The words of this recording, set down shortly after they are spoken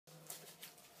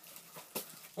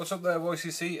What's up there,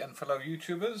 YCC and fellow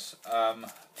YouTubers?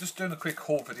 Just doing a quick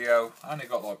haul video. I only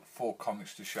got like 4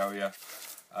 comics to show you,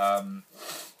 but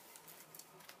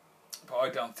I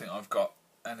don't think I've got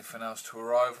anything else to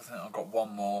arrive. I think I've got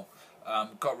one more.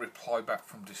 Got a reply back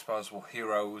from Disposable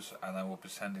Heroes, and they will be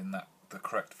sending the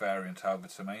correct variant over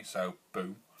to me. So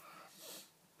boom.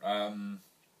 Yeah,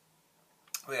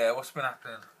 what's been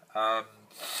happening?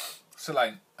 Still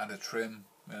ain't had a trim.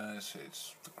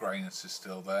 It's the grayness is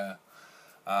still there.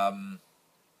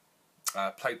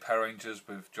 Played Power Rangers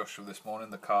with Joshua this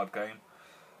morning, the card game.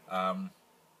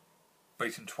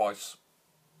 Beat him twice.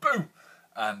 Boom!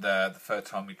 And the third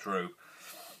time we drew.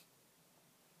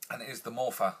 And it is the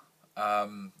Morpher.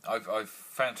 I've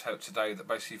found out today that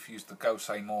basically if you use the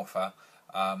Gosei Morpher,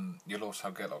 you'll also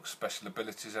get like special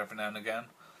abilities every now and again.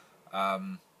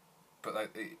 But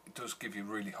it does give you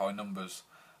really high numbers.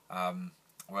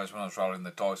 Whereas when I was rolling the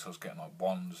dice, I was getting like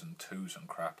 1s and 2s and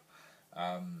crap.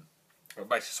 But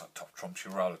basically it's like top trumps.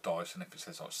 You roll a dice, and if it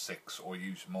says like 6, or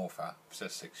you use Morpher, if it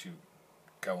says 6, you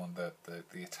go on the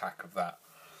attack of that.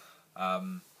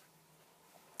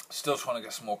 Still trying to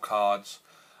get some more cards.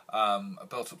 I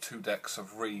built up 2 decks.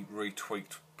 I've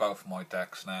retweaked both of my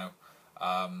decks now.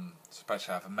 So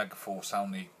basically I have a Mega Force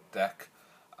only deck,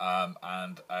 and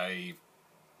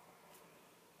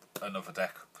another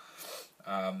deck.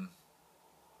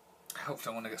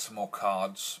 Hopefully I want to get some more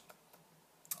cards.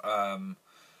 I'm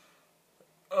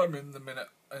in the middle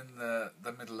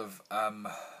of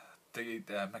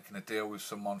making a deal with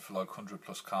someone for like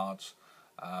 100+ cards.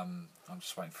 I'm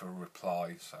just waiting for a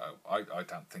reply, so I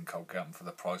don't think I'll get them for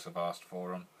the price I've asked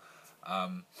for them.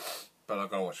 But I've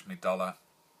got to watch my dollar.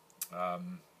 But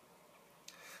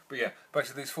yeah,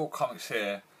 basically these 4 comics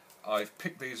here, I've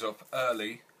picked these up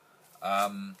early,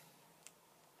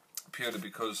 purely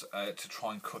because to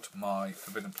try and cut my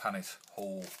Forbidden Planet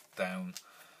haul down,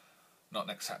 not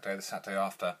next Saturday, the Saturday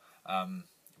after,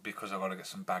 because I've got to get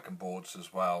some bag and boards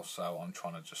as well, so I'm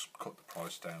trying to just cut the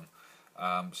price down.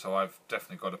 So I've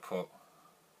definitely got to put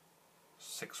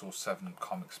 6 or 7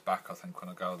 comics back, I think, when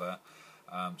I go there,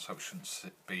 so it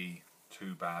shouldn't be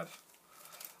too bad.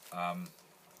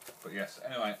 But yes,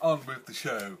 anyway, on with the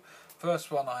show. First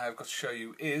one I have got to show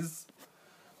you is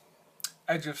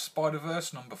Edge of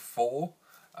Spider-Verse number 4.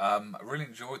 I really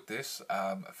enjoyed this.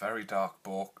 A very dark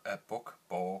book.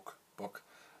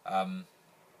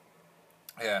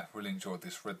 Yeah, really enjoyed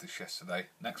this. Read this yesterday.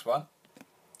 Next one,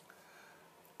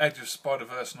 Edge of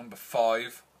Spider-Verse number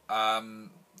 5.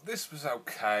 This was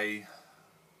okay.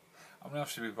 I mean,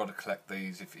 obviously we've got to collect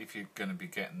these. If you're going to be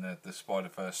getting the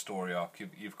Spider-Verse story arc,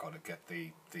 you've got to get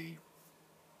the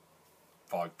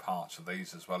 5 parts of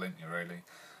these as well, ain't you? Really.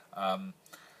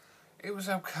 It was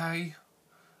okay.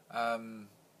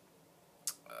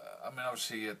 I mean,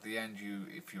 obviously at the end,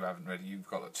 if you haven't read it, you've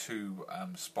got 2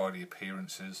 Spidey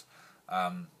appearances.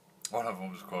 One of them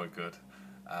was quite good.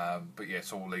 But yeah,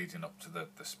 it's all leading up to the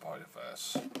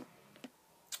Spider-Verse.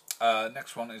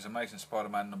 Next one is Amazing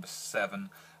Spider-Man number 7.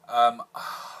 I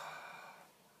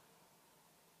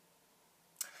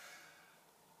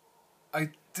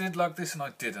did like this and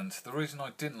I didn't. The reason I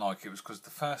didn't like it was because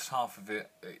the first half of it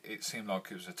seemed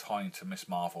like it was a tie into Miss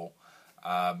Marvel.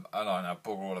 And I know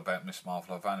bugger all about Miss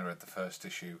Marvel. I've only read the first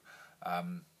issue.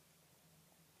 But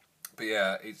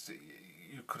yeah,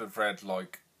 you could have read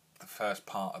like the first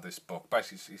part of this book.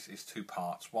 Basically it's 2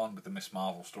 parts. One with the Miss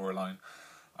Marvel storyline,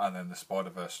 and then the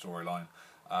Spider-Verse storyline.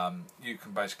 You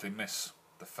can basically miss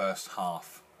the first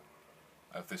half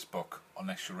of this book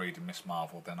unless you're reading Miss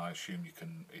Marvel. Then I assume you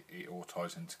can. It all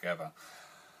ties in together.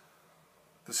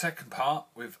 The second part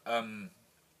with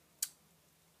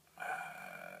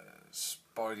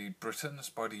Spidey Britain,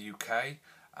 Spidey UK.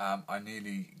 I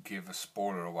nearly give a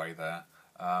spoiler away there.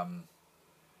 But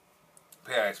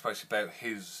yeah, it's basically about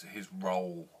his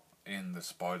role in the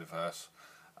Spider-Verse.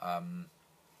 And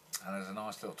there's a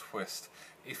nice little twist.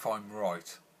 If I'm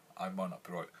right, I might not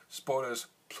be right. Spoilers,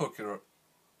 plug your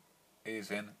ears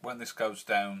in. When this goes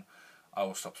down, I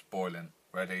will stop spoiling.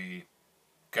 Ready,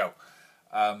 go.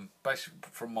 Basically,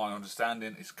 from my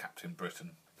understanding, it's Captain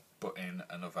Britain, but in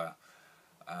another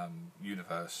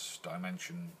universe,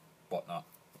 dimension, whatnot.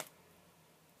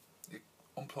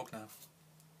 Unplug now.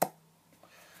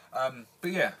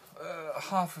 But yeah,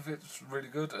 half of it's really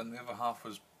good, and the other half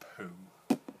was poo.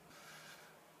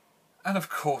 And of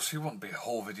course, it wouldn't be a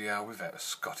whole video without a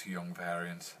Scotty Young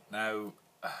variant. Now,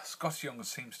 Scotty Young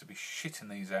seems to be shitting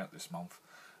these out this month,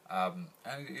 and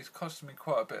it's costing me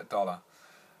quite a bit of dollar.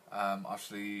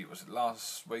 Actually, was it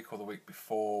last week or the week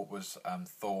before was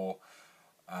Thor,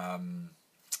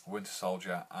 Winter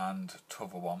Soldier, and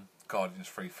t'other one, Guardians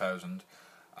 3000.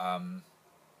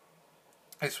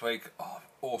 This week, oh,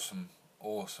 awesome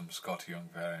Scotty Young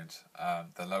variant,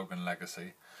 the Logan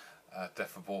Legacy,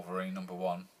 Death of Wolverine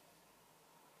 #1.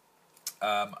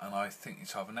 And I think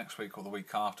it's either next week or the week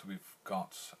after we've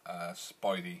got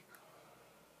Spidey,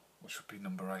 which would be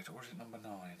 #8, or is it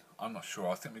 #9? I'm not sure.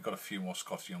 I think we've got a few more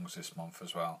Scotty Youngs this month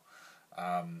as well.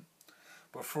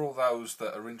 But for all those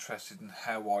that are interested in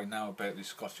how I know about these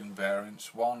Scotty Young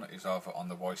variants, one is either on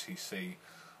the YCC,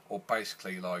 or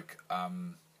basically like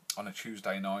on a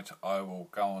Tuesday night I will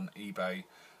go on eBay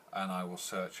and I will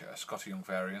search a Scotty Young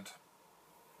variant,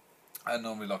 and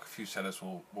normally like a few sellers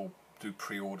will do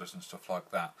pre-orders and stuff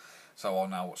like that, so I'll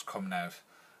know what's coming out,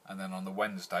 and then on the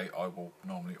Wednesday I will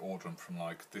normally order them from,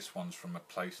 like, this one's from A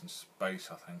Place in Space,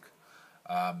 I think.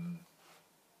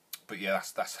 But yeah,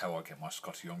 that's how I get my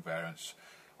Scotty Young variants.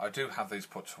 I do have these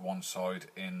put to one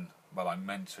side in, well, I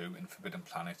meant to, in Forbidden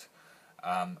Planet.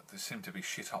 They seem to be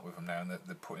shit up with them now, and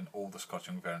they're putting all the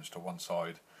Scotty Young variants to one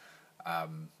side,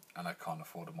 and I can't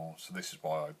afford them all, so this is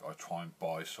why I try and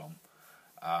buy some.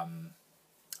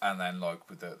 And then, like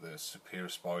with the Superior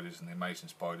Spiders and the Amazing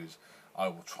Spiders, I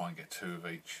will try and get 2 of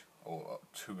each, or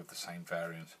 2 of the same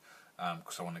variant,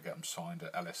 because I want to get them signed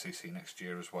at LSCC next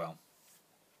year as well.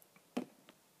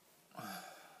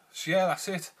 So yeah, that's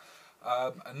it.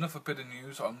 Another bit of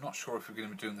news. I'm not sure if we're going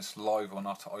to be doing this live or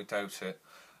not. I doubt it.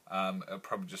 It'll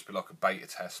probably just be like a beta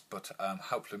test, but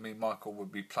hopefully me and Michael will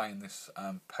be playing this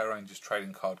Power Rangers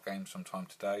trading card game sometime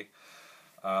today.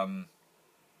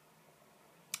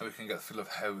 We can get the feel of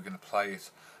how we're going to play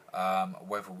it,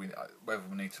 whether we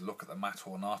need to look at the mat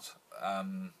or not.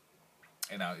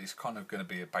 You know, it's kind of going to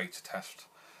be a beta test.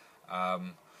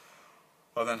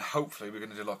 And then hopefully we're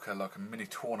going to do like a mini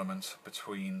tournament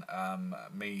between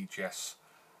me, Jess,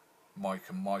 Mike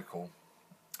and Michael.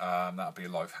 That'll be a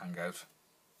live hangout.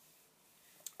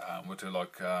 We'll do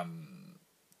like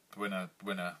winner.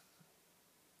 We'll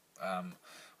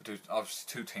do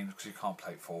obviously 2 teams because you can't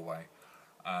play it 4-way.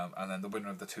 And then the winner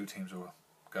of the 2 teams will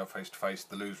go face to face.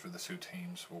 The loser of the 2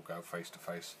 teams will go face to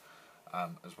face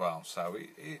as well. So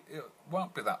it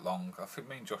won't be that long. I think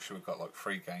me and Joshua got like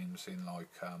 3 games in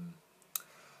like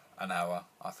an hour,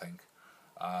 I think.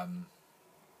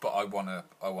 But I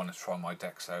wanna try my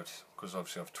decks out, because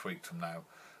obviously I've tweaked them now.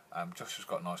 Joshua's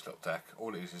got a nice little deck.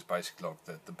 All it is basically like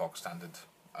the bog standard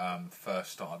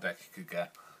first starter deck you could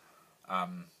get,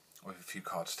 with a few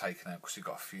cards taken out, because you've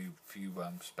got a few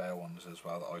spare ones as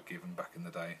well that I give him back in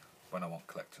the day when I want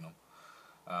collecting them.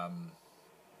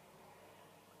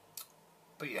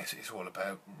 But yes, it's all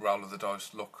about roll of the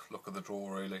dice, look of the draw,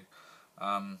 really.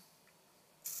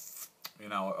 You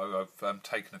know, I've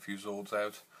taken a few Zords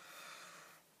out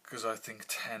because I think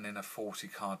 10 in a 40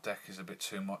 card deck is a bit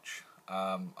too much.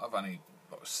 I've only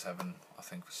got 7, I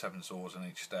think, 7 Zords in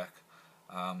each deck,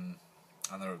 and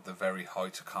they're very high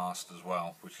to cast as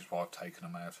well, which is why I've taken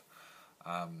them out.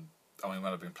 I mean,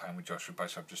 when I've been playing with Joshua,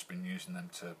 basically I've just been using them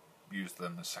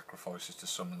as sacrifices to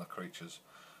summon the creatures,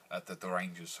 the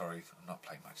Rangers. Sorry, I'm not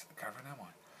playing Magic the Gathering, am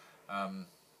I?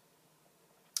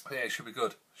 But yeah, it should be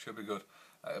good. Should be good.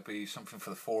 It'll be something for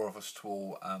the 4 of us to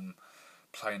all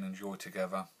play and enjoy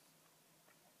together.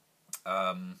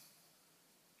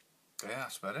 Yeah,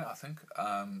 that's about it, I think.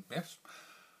 Yes.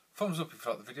 Thumbs up if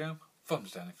you like the video.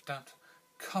 Thumbs down if you don't.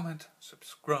 Comment,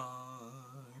 subscribe,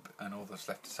 and all that's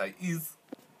left to say is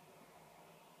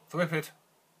flip it.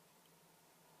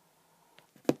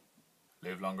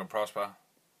 Live long and prosper.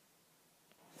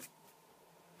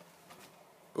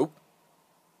 Oop.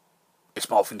 It's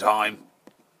morphin' time.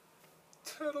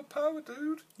 Turtle power,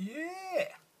 dude.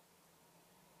 Yeah.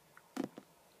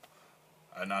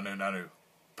 Nanu.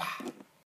 Bah.